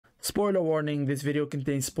Spoiler warning, this video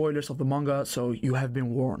contains spoilers of the manga, so you have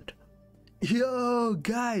been warned. Yo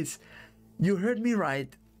guys, you heard me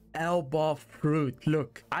right. Elbaf fruit.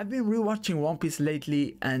 Look, I've been rewatching One Piece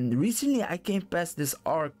lately, and recently I came past this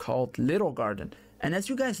arc called Little Garden. And as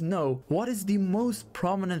you guys know, what is the most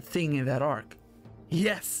prominent thing in that arc?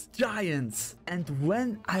 Yes, giants! And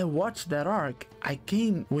when I watched that arc, I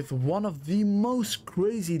came with one of the most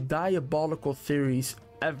crazy diabolical theories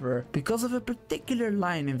ever because of a particular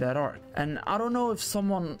line in that arc. And I don't know if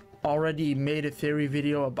someone already made a theory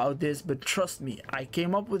video about this, but trust me, I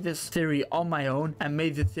came up with this theory on my own and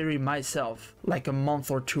made the theory myself like a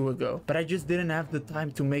month or two ago, but I just didn't have the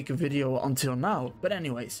time to make a video until now. But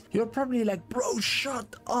anyways, you're probably like, bro,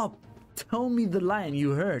 shut up, tell me the line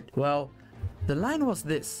you heard. Well, the line was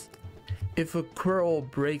this: if a quarrel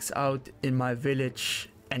breaks out in my village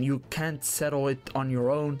and you can't settle it on your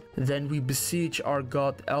own, then we beseech our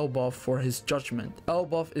god Elbaf for his judgment.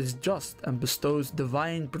 Elbaf is just and bestows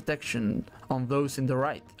divine protection on those in the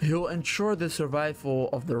right. He'll ensure the survival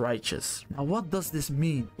of the righteous. Now what does this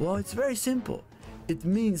mean? Well, it's very simple. It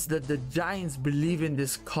means that the giants believe in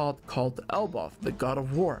this god called Elbaf, the god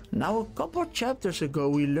of war. Now, a couple of chapters ago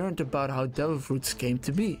we learned about how devil fruits came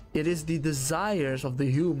to be. It is the desires of the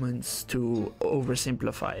humans, to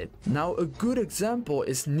oversimplify it. Now, a good example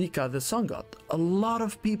is Nika the sun god. A lot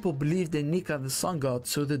of people believed in Nika the sun god,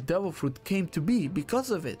 so the devil fruit came to be because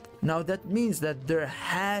of it. Now that means that there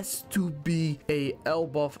has to be a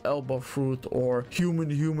Elbaf fruit or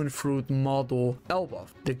human fruit model Elbaf,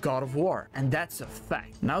 the god of war, and that's a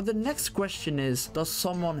fact. Now the next question is, does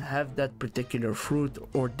someone have that particular fruit,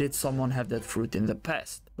 or did someone have that fruit in the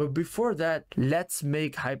past? But before that, let's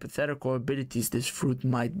make hypothetical abilities this fruit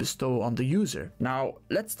might bestow on the user. Now,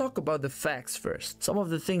 let's talk about the facts first. Some of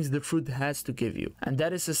the things the fruit has to give you, and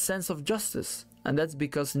that is a sense of justice. And that's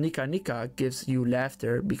because Nika Nika gives you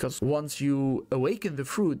laughter, because once you awaken the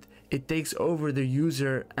fruit, it takes over the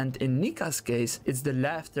user, and in Nika's case, it's the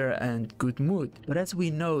laughter and good mood. But as we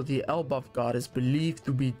know, the Elbaf god is believed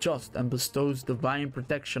to be just and bestows divine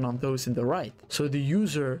protection on those in the right. So the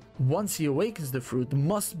user, once he awakens the fruit,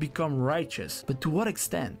 must become righteous. But to what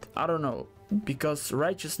extent? I don't know, because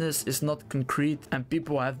righteousness is not concrete and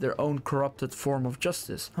people have their own corrupted form of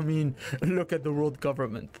justice. I mean, look at the world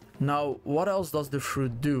government. Now, what else does the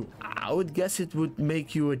fruit do? I would guess it would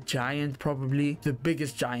make you a giant, probably the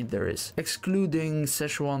biggest giant there is, excluding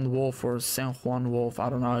Szechuan wolf or San Juan wolf,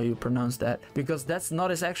 I don't know how you pronounce that, because that's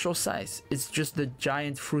not his actual size, it's just the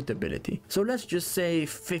giant fruit ability. So let's just say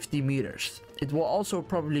 50 meters. It will also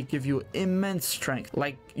probably give you immense strength,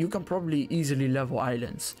 like you can probably easily level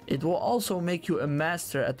islands. It will also make you a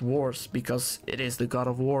master at wars, because it is the god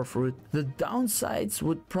of war fruit. The downsides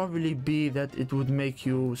would probably be that it would make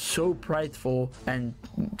you so prideful and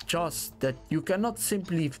just that you cannot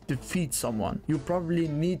simply defeat someone. You probably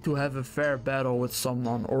need to have a fair battle with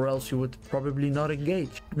someone, or else you would probably not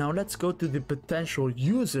engage. Now let's go to the potential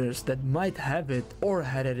users that might have it or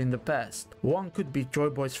had it in the past. One could be Joy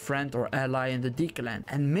Boy's friend or ally in the Decaland,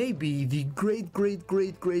 and maybe the great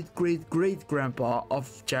grandpa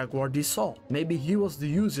of Jaguar D Sol. Maybe he was the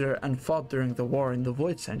user and fought during the war in the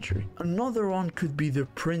Void Century. Another one could be the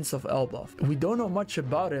Prince of Elbaf. We don't know much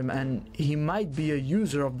about him, and he might be a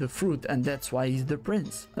user of the fruit, and that's why he's the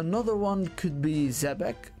prince. Another one could be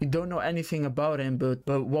Zebek. We don't know anything about him, but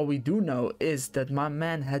what we do know is that my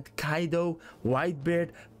man had Kaido, Whitebeard,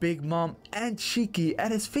 Big Mom, and Shiki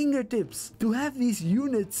at his fingertips. To have these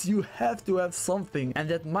units, you have to have something, and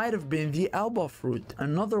that might have been the Elbaf fruit.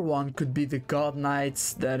 Another one could be the God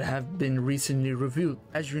Knights that have been recently revealed.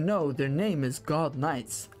 As you know, their name is God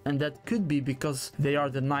Knights, and that could be because they are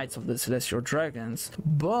the Knights of the Celestial Dragons,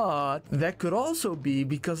 but that could also be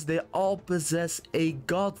because they all possess a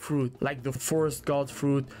God fruit, like the Forest God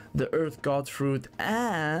fruit, the Earth God fruit,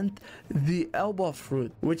 and the Elbaf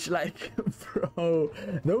fruit, which, like, bro,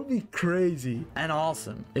 that would be crazy and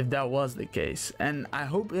awesome if that was the case, and I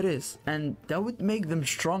hope it is, and that would make them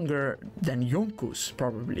stronger than Yonkus,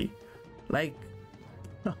 probably. Like,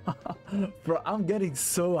 bro, I'm getting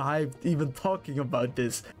so hyped even talking about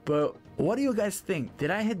this, but what do you guys think?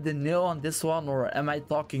 Did I hit the nail on this one, or am I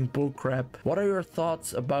talking bullcrap? What are your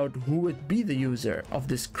thoughts about who would be the user of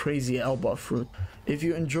this crazy Elbaf fruit? If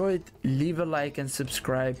you enjoyed, leave a like and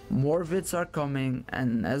subscribe. More vids are coming,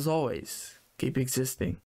 and as always, keep existing.